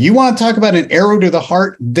 Oh, you want to talk about an arrow to the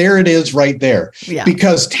heart? There it is right there. Yeah.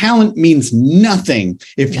 Because talent means nothing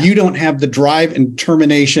if you don't have the drive and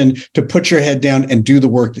determination to put your head down and do the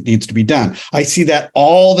work that needs to be done. I see that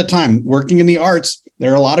all the time. Working in the arts,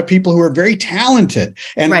 there are a lot of people who are very talented,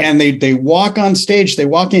 and they walk on stage, they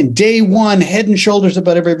walk in day one, head and shoulders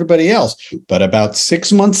above everybody else. But about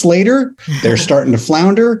 6 months later, they're starting to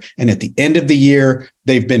flounder. And at the end of the year,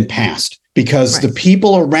 they've been passed. Because the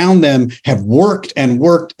people around them have worked and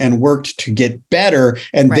worked and worked to get better,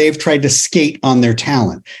 and they've tried to skate on their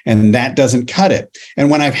talent, and that doesn't cut it. And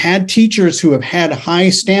when I've had teachers who have had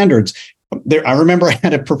high standards, I remember I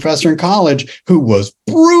had a professor in college who was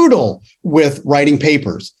brutal with writing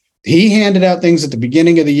papers. He handed out things at the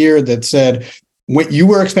beginning of the year that said, when you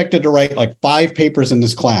were expected to write like 5 papers in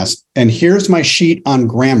this class, and here's my sheet on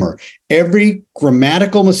grammar. Every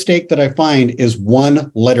grammatical mistake that I find is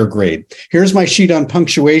 1 letter grade. Here's my sheet on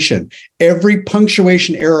punctuation. Every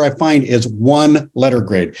punctuation error I find is 1 letter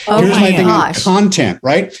grade. Here's my thing on content,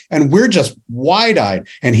 right? And we're just wide-eyed,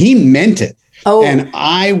 and he meant it. And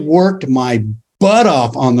I worked my butt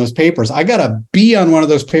off on those papers. I got a B on one of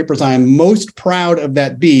those papers. I am most proud of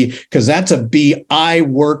that B, because that's a B I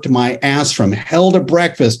worked my ass from hell to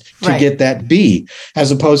breakfast to get that B, as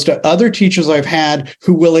opposed to other teachers I've had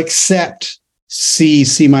who will accept C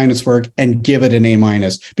minus work and give it an A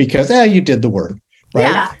minus because you did the work. Right?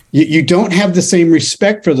 Yeah. You don't have the same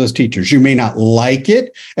respect for those teachers. You may not like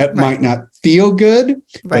it. It might not feel good.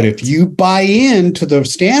 But if you buy into the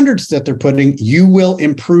standards that they're putting, you will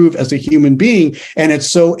improve as a human being. And it's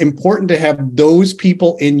so important to have those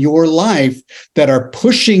people in your life that are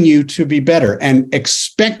pushing you to be better and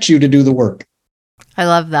expect you to do the work. I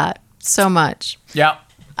love that so much. Yeah.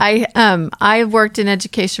 I worked in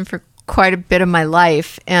education for quite a bit of my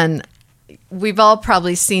life, and we've all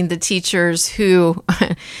probably seen the teachers who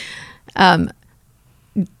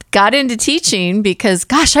got into teaching because,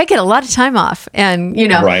 gosh, I get a lot of time off. And,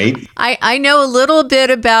 I know a little bit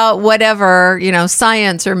about whatever,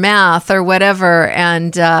 science or math or whatever.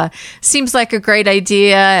 And seems like a great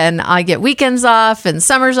idea. And I get weekends off and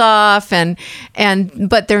summers off.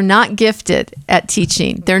 But they're not gifted at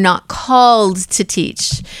teaching. They're not called to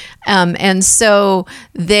teach. And so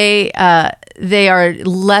they they are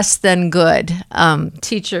less than good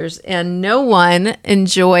teachers, and no one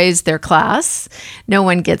enjoys their class. No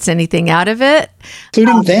one gets anything out of it.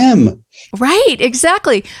 Including them. Right,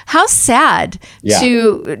 exactly. How sad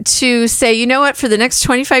to say, you know what, for the next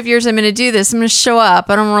 25 years, I'm going to do this. I'm going to show up.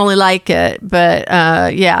 I don't really like it, but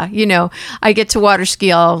I get to water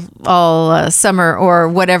ski all summer or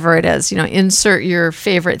whatever it is. Insert your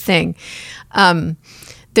favorite thing.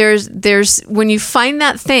 There's when you find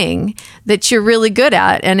that thing that you're really good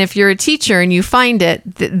at, and if you're a teacher and you find it,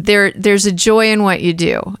 there's a joy in what you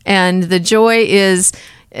do, and the joy is.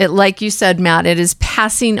 Like you said, Matt, it is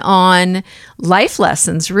passing on life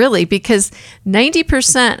lessons, really, because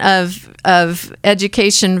 90% of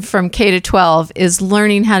education from K to 12 is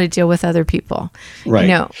learning how to deal with other people. Right.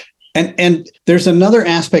 And there's another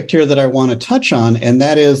aspect here that I want to touch on, and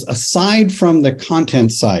that is aside from the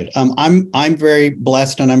content side. I'm very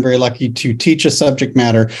blessed and I'm very lucky to teach a subject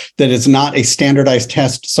matter that is not a standardized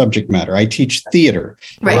test subject matter. I teach theater.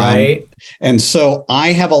 Right. And so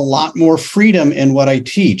I have a lot more freedom in what I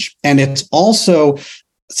teach. And it's also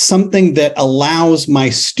something that allows my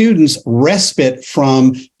students respite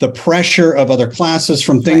from the pressure of other classes,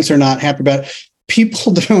 from things they're not happy about.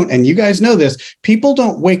 People don't, and you guys know this, people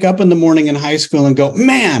don't wake up in the morning in high school and go,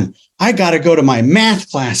 man, I got to go to my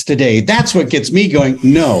math class today. That's what gets me going.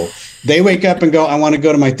 No, they wake up and go, I want to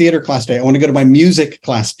go to my theater class today. I want to go to my music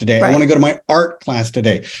class today. I want to go to my art class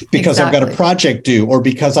today because I've got a project due, or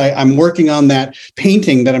because I'm working on that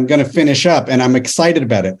painting that I'm going to finish up and I'm excited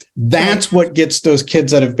about it. That's what gets those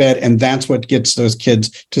kids out of bed, and that's what gets those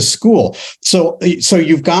kids to school. So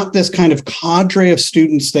you've got this kind of cadre of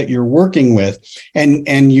students that you're working with,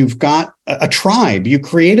 and you've got a tribe. You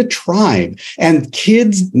create a tribe, and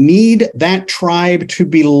kids need that tribe to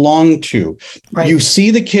belong to. Right. You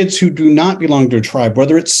see the kids who do not belong to a tribe,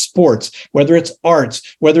 whether it's sports, whether it's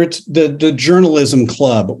arts, whether it's the journalism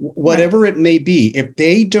club, whatever it may be. If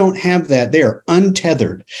they don't have that, they are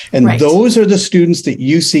untethered. And those are the students that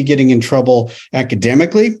you see getting in trouble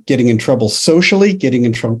academically, getting in trouble socially, getting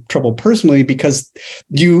in trouble personally, because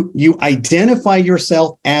you identify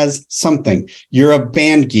yourself as something. You're a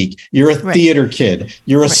band geek. You're a theater kid,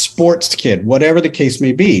 you're a sports kid, whatever the case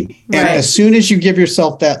may be. And as soon as you give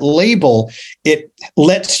yourself that label, it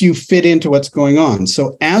lets you fit into what's going on.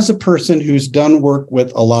 So as a person who's done work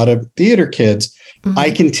with a lot of theater kids,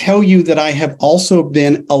 I can tell you that I have also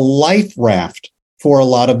been a life raft for a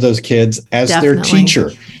lot of those kids as their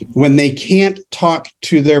teacher, when they can't talk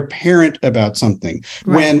to their parent about something,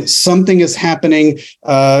 when something is happening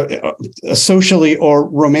socially or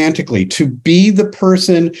romantically, to be the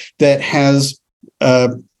person that has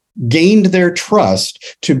gained their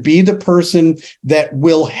trust, to be the person that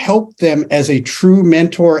will help them as a true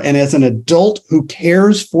mentor and as an adult who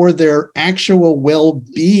cares for their actual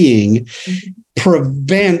well-being,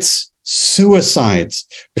 prevents suicides,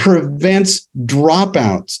 prevents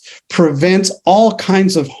dropouts, prevents all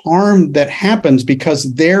kinds of harm that happens,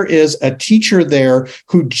 because there is a teacher there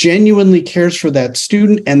who genuinely cares for that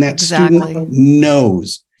student, and that student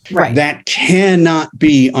knows. That cannot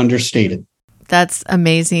be understated. That's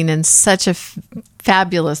amazing, and such a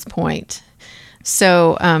fabulous point.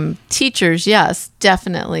 So teachers, yes,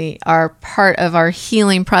 definitely are part of our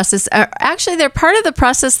healing process. Actually, they're part of the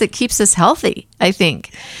process that keeps us healthy, I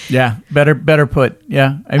think. Yeah, better put.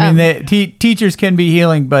 Yeah, I mean, teachers can be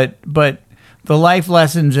healing, but the life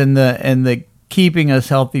lessons and the keeping us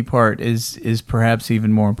healthy part is perhaps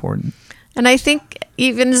even more important. And I think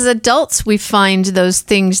even as adults, we find those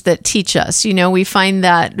things that teach us. We find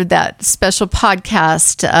that special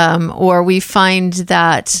podcast, or we find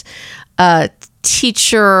that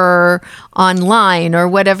teacher online, or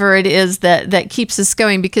whatever it is that keeps us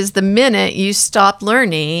going. Because the minute you stop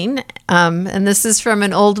learning, and this is from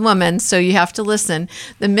an old woman, so you have to listen,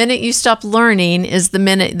 the minute you stop learning is the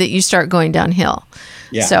minute that you start going downhill.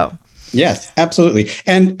 Yeah. So yes, absolutely.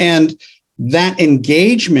 And that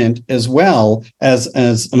engagement, as well as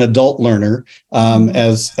an adult learner,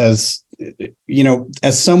 as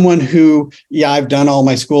someone who, I've done all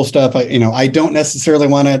my school stuff. I don't necessarily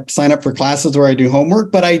want to sign up for classes where I do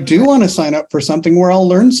homework, but I do want to sign up for something where I'll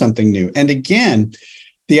learn something new. And again,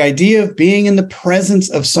 the idea of being in the presence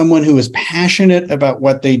of someone who is passionate about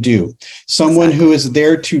what they do, someone who is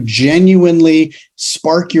there to genuinely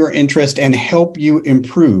spark your interest and help you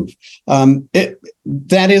improve. That's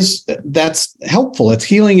helpful. It's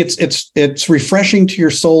healing. It's refreshing to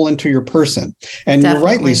your soul and to your person. And Definitely. You're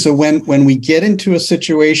rightly. So when we get into a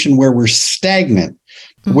situation where we're stagnant,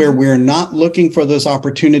 where we're not looking for those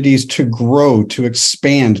opportunities to grow, to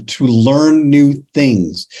expand, to learn new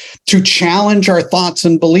things, to challenge our thoughts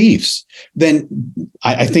and beliefs, then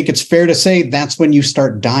I think it's fair to say that's when you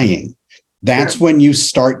start dying. That's when you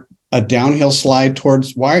start a downhill slide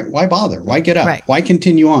towards why bother? Why get up? Right. Why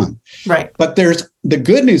continue on? Right. But the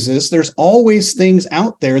good news is there's always things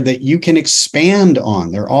out there that you can expand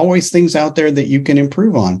on. There are always things out there that you can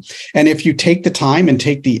improve on. And if you take the time and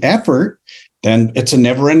take the effort, then it's a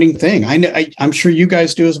never-ending thing. I'm sure you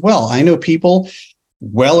guys do as well. I know people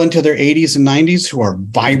well into their 80s and 90s who are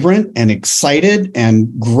vibrant and excited and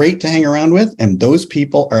great to hang around with. And those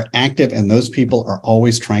people are active, and those people are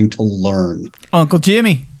always trying to learn. Uncle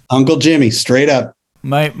Jimmy, straight up.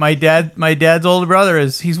 My dad's older brother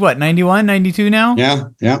he's what, 91, 92 now?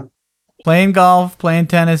 Yeah. Playing golf, playing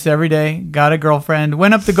tennis every day. Got a girlfriend.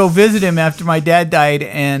 Went up to go visit him after my dad died,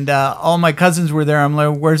 and all my cousins were there. I'm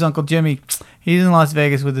like, "Where's Uncle Jimmy?" He's in Las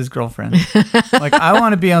Vegas with his girlfriend. Like, I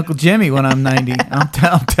want to be Uncle Jimmy when I'm 90.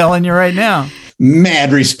 I'm telling you right now.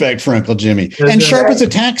 Mad respect for Uncle Jimmy, and sharp as a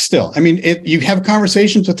tack still. I mean, you have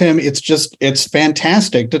conversations with him. It's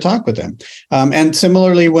fantastic to talk with him. And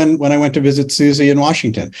similarly, when I went to visit Susie in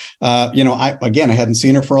Washington, I hadn't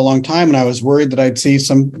seen her for a long time, and I was worried that I'd see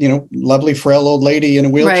some, lovely frail old lady in a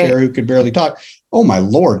wheelchair who could barely talk. Oh my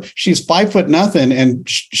Lord, she's 5'0", and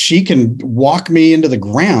she can walk me into the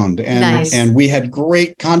ground. And we had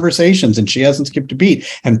great conversations, and she hasn't skipped a beat.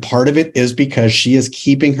 And part of it is because she is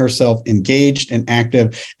keeping herself engaged and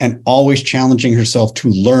active and always challenging herself to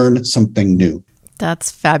learn something new.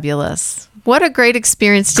 That's fabulous. What a great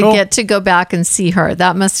experience to get to go back and see her.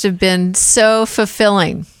 That must have been so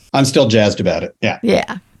fulfilling. I'm still jazzed about it. Yeah.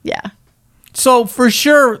 Yeah. So for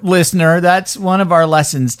sure, listener, that's one of our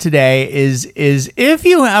lessons today is if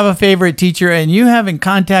you have a favorite teacher and you haven't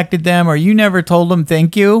contacted them or you never told them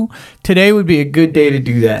thank you, today would be a good day to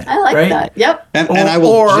do that. I like that. Yep. And I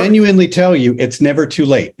will genuinely tell you, it's never too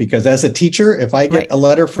late, because as a teacher, if I get a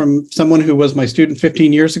letter from someone who was my student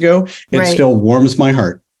 15 years ago, it still warms my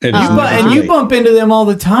heart. You bump into them all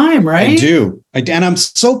the time, right? I do. And I'm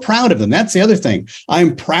so proud of them. That's the other thing.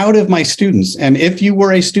 I'm proud of my students. And if you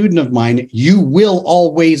were a student of mine, you will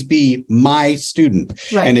always be my student.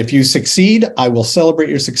 Right. And if you succeed, I will celebrate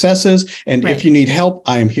your successes. And if you need help,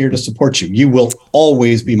 I am here to support you. You will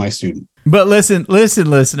always be my student. But listen,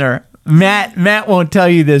 listener. Matt won't tell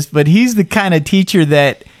you this, but he's the kind of teacher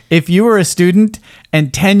that if you were a student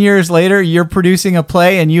and 10 years later you're producing a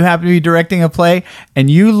play and you happen to be directing a play and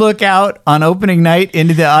you look out on opening night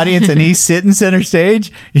into the audience and he's sitting center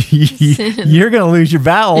stage, you're going to lose your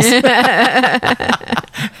bowels.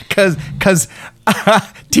 Because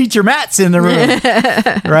teacher Matt's in the room,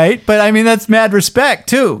 right? But I mean, that's mad respect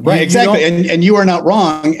too. Right, exactly. And you are not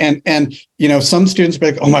wrong. And some students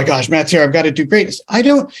be like, oh my gosh, Matt's here, I've got to do great.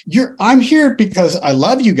 I'm here because I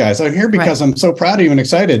love you guys. I'm here because I'm so proud of you and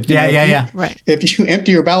excited. Yeah. Right. If you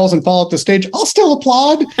empty your bowels and fall off the stage, I'll still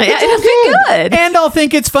applaud. It'll be good. And I'll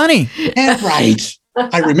think it's funny. And right.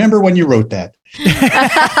 I remember when you wrote that.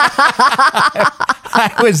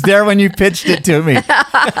 I was there when you pitched it to me.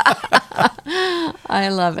 I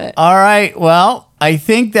love it. All right. Well, I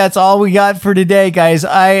think that's all we got for today, guys.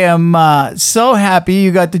 I am so happy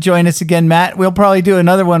you got to join us again, Matt. We'll probably do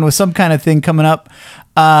another one with some kind of thing coming up.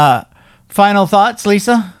 Final thoughts,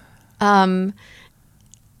 Lisa?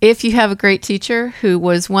 If you have a great teacher who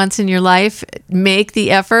was once in your life, make the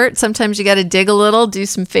effort. Sometimes you got to dig a little, do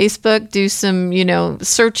some Facebook, do some,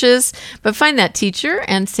 searches, but find that teacher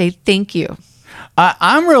and say thank you.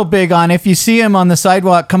 I'm real big on if you see him on the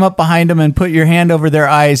sidewalk, come up behind him and put your hand over their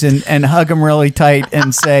eyes and hug them really tight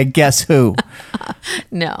and say, guess who?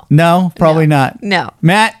 No, probably not. No.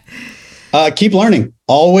 Matt? Keep learning.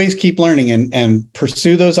 Always keep learning and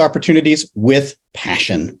pursue those opportunities with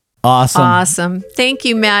passion. Awesome. Thank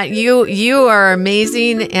you, Matt. You are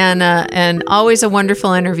amazing and always a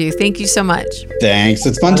wonderful interview. Thank you so much. Thanks.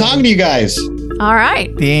 It's fun talking to you guys. All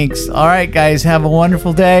right. Thanks. All right, guys. Have a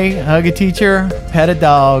wonderful day. Hug a teacher. Pet a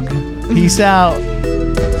dog. Peace out.